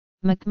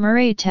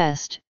McMurray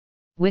test,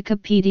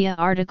 Wikipedia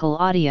article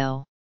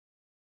audio.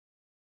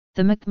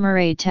 The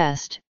McMurray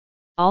test,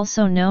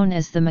 also known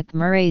as the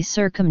McMurray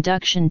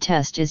circumduction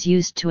test, is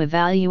used to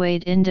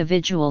evaluate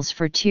individuals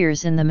for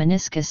tears in the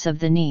meniscus of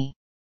the knee.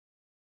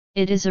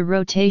 It is a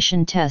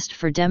rotation test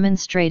for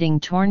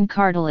demonstrating torn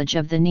cartilage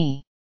of the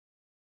knee.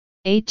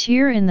 A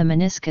tear in the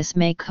meniscus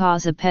may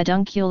cause a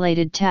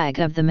pedunculated tag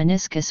of the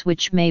meniscus,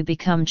 which may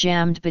become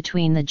jammed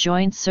between the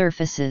joint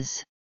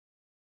surfaces.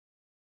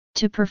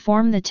 To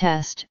perform the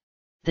test,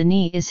 the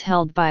knee is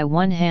held by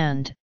one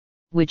hand,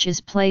 which is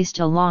placed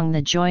along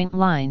the joint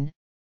line,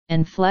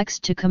 and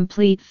flexed to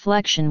complete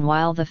flexion,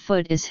 while the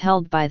foot is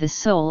held by the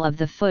sole of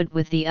the foot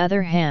with the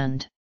other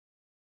hand.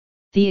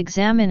 The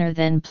examiner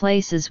then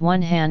places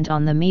one hand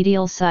on the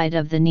medial side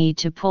of the knee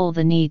to pull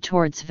the knee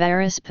towards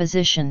varus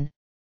position,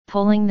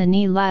 pulling the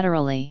knee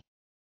laterally.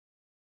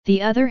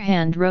 The other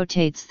hand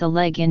rotates the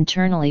leg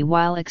internally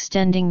while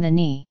extending the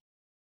knee.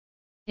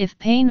 If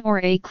pain or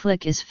a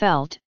click is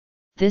felt,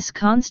 this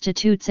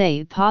constitutes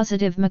a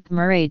positive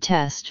McMurray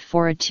test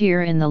for a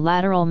tear in the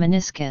lateral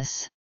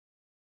meniscus.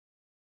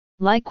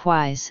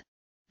 Likewise,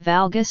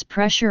 valgus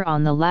pressure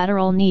on the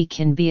lateral knee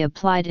can be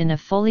applied in a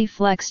fully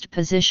flexed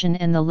position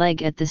and the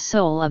leg at the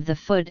sole of the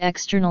foot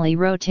externally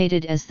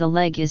rotated as the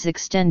leg is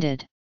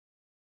extended.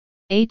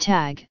 A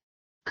tag,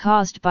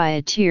 caused by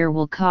a tear,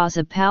 will cause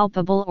a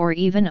palpable or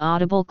even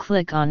audible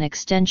click on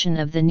extension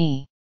of the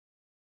knee.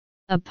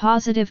 A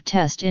positive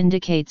test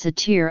indicates a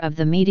tear of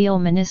the medial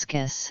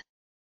meniscus.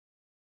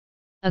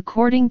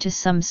 According to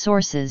some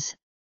sources,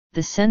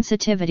 the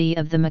sensitivity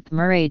of the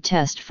McMurray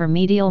test for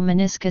medial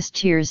meniscus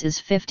tears is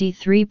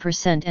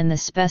 53% and the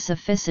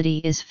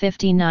specificity is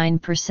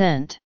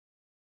 59%.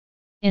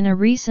 In a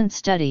recent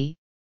study,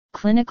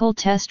 clinical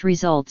test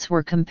results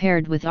were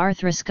compared with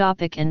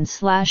arthroscopic and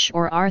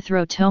or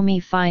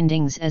arthrotomy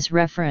findings as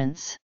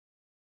reference.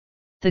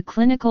 The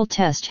clinical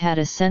test had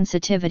a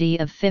sensitivity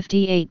of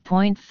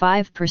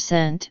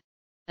 58.5%,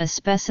 a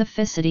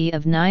specificity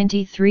of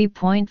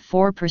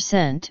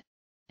 93.4%,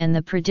 and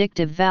the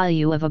predictive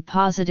value of a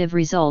positive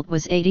result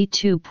was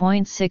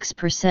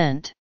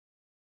 82.6%.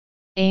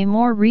 A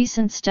more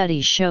recent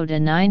study showed a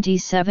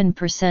 97%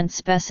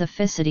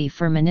 specificity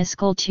for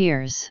meniscal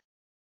tears.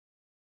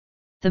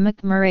 The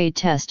McMurray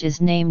test is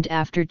named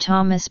after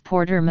Thomas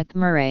Porter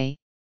McMurray,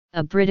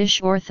 a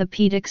British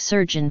orthopedic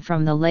surgeon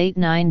from the late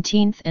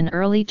 19th and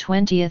early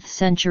 20th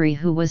century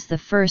who was the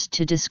first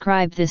to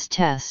describe this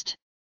test.